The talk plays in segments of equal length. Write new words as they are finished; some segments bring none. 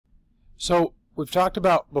So we've talked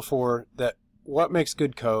about before that what makes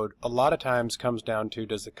good code a lot of times comes down to,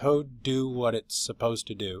 does the code do what it's supposed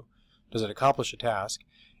to do? Does it accomplish a task?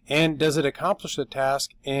 And does it accomplish the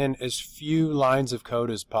task in as few lines of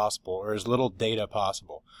code as possible, or as little data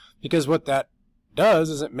possible? Because what that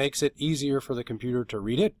does is it makes it easier for the computer to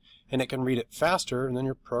read it, and it can read it faster, and then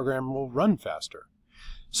your program will run faster.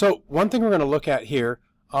 So one thing we're going to look at here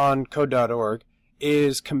on code.org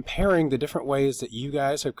is comparing the different ways that you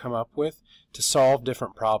guys have come up with to solve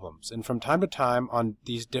different problems. And from time to time on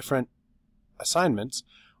these different assignments,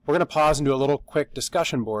 we're going to pause and do a little quick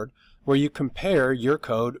discussion board where you compare your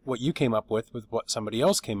code, what you came up with what somebody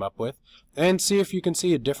else came up with, and see if you can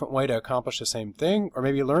see a different way to accomplish the same thing, or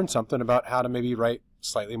maybe learn something about how to maybe write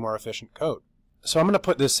slightly more efficient code. So I'm going to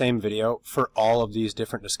put this same video for all of these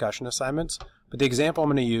different discussion assignments, but the example I'm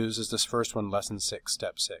going to use is this first one, Lesson 6,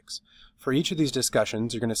 Step 6. For each of these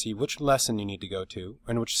discussions, you're going to see which lesson you need to go to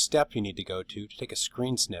and which step you need to go to take a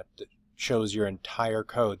screen snip that shows your entire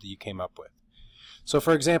code that you came up with. So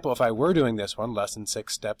for example, if I were doing this one, Lesson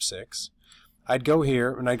 6, Step 6, I'd go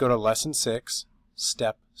here and I'd go to Lesson 6,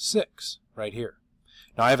 Step 6, right here.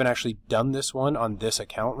 Now I haven't actually done this one on this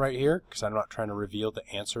account right here because I'm not trying to reveal the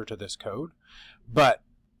answer to this code. But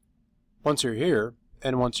once you're here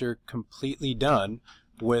and once you're completely done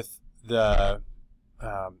with the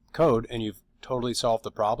code and you've totally solved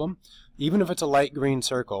the problem, even if it's a light green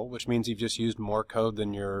circle, which means you've just used more code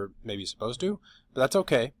than you're maybe supposed to, but that's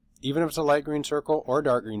okay. Even if it's a light green circle or a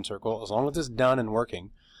dark green circle, as long as it's done and working,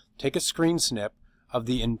 take a screen snip of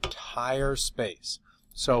the entire space.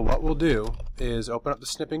 So what we'll do is open up the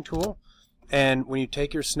snipping tool, and when you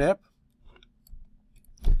take your snip,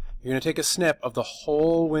 you're going to take a snip of the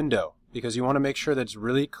whole window because you want to make sure that it's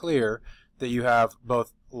really clear that you have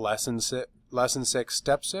both Lesson 6,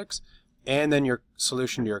 Step 6, and then your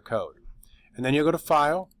solution to your code. And then you'll go to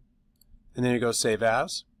File, and then you go Save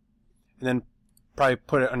As, and then probably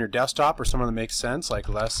put it on your desktop or somewhere that makes sense, like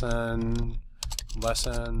Lesson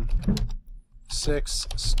 6,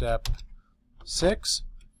 Step 6.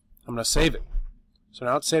 I'm going to save it. So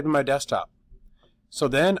now it's saved on my desktop. So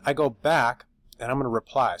then I go back and I'm going to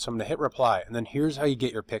reply. So I'm going to hit reply, and then here's how you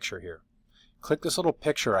get your picture here. Click this little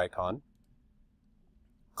picture icon,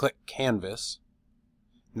 click Canvas,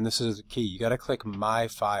 and this is the key. You got to click My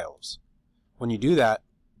Files. When you do that,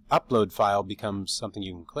 Upload File becomes something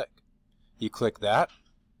you can click. You click that,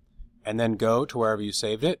 and then go to wherever you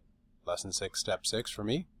saved it, Lesson 6, Step 6 for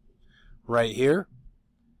me, right here,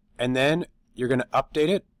 and then you're going to update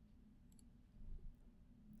it,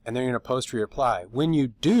 and then you're going to post reply. When you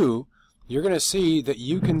do, you're going to see that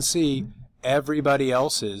you can see everybody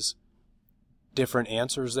else's different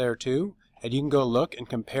answers there too, and you can go look and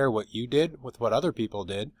compare what you did with what other people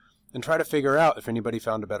did and try to figure out if anybody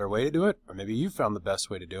found a better way to do it, or maybe you found the best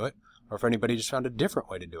way to do it, or if anybody just found a different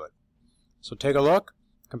way to do it. So take a look,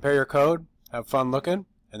 compare your code, have fun looking,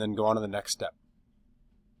 and then go on to the next step.